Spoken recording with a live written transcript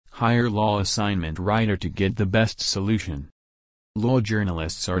Hire Law Assignment Writer to get the best solution. Law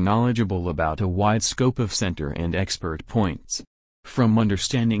journalists are knowledgeable about a wide scope of center and expert points. From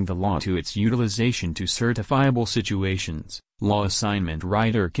understanding the law to its utilization to certifiable situations, Law Assignment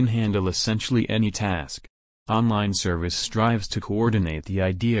Writer can handle essentially any task. Online service strives to coordinate the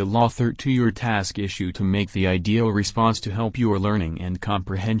ideal author to your task issue to make the ideal response to help your learning and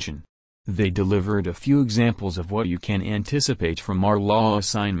comprehension. They delivered a few examples of what you can anticipate from our law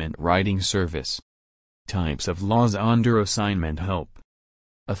assignment writing service. Types of laws under assignment help.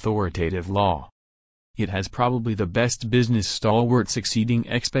 Authoritative law. It has probably the best business stalwarts exceeding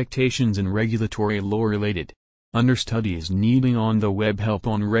expectations in regulatory law related. Understudies needing on the web help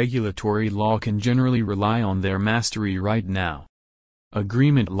on regulatory law can generally rely on their mastery right now.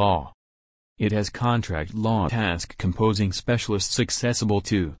 Agreement law. It has contract law task composing specialists accessible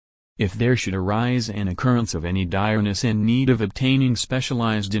to. If there should arise an occurrence of any direness and need of obtaining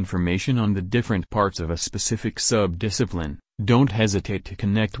specialized information on the different parts of a specific sub-discipline, don't hesitate to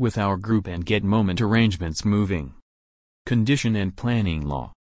connect with our group and get moment arrangements moving. Condition and planning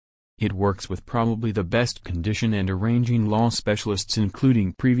law. It works with probably the best condition and arranging law specialists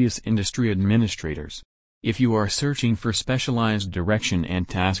including previous industry administrators. If you are searching for specialized direction and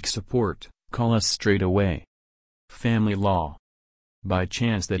task support, call us straight away. Family law. By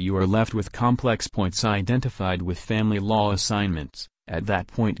chance that you are left with complex points identified with family law assignments, at that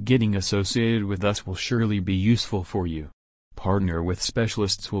point getting associated with us will surely be useful for you. Partner with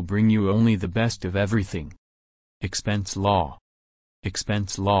specialists will bring you only the best of everything. Expense law.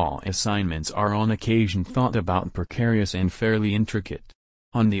 Expense law assignments are on occasion thought about precarious and fairly intricate.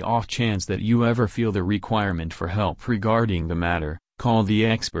 On the off chance that you ever feel the requirement for help regarding the matter, call the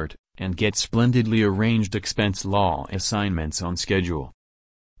expert, and get splendidly arranged expense law assignments on schedule.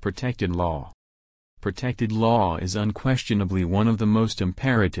 Protected law. Protected law is unquestionably one of the most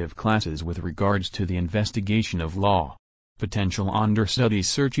imperative classes with regards to the investigation of law. Potential understudies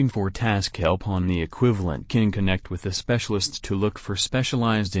searching for task help on the equivalent can connect with the specialists to look for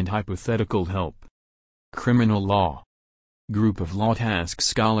specialized and hypothetical help. Criminal law. Group of law task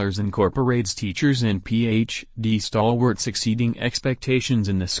scholars incorporates teachers and Ph.D. stalwarts exceeding expectations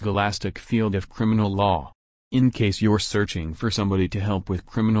in the scholastic field of criminal law. In case you're searching for somebody to help with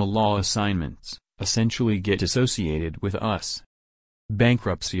criminal law assignments, essentially get associated with us.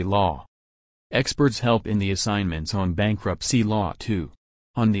 Bankruptcy law. Experts help in the assignments on bankruptcy law too.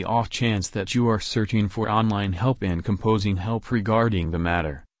 On the off chance that you are searching for online help and composing help regarding the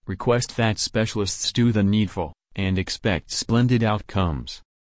matter, request that specialists do the needful, and expect splendid outcomes.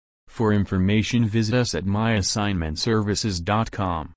 For information visit us at myassignmentservices.com.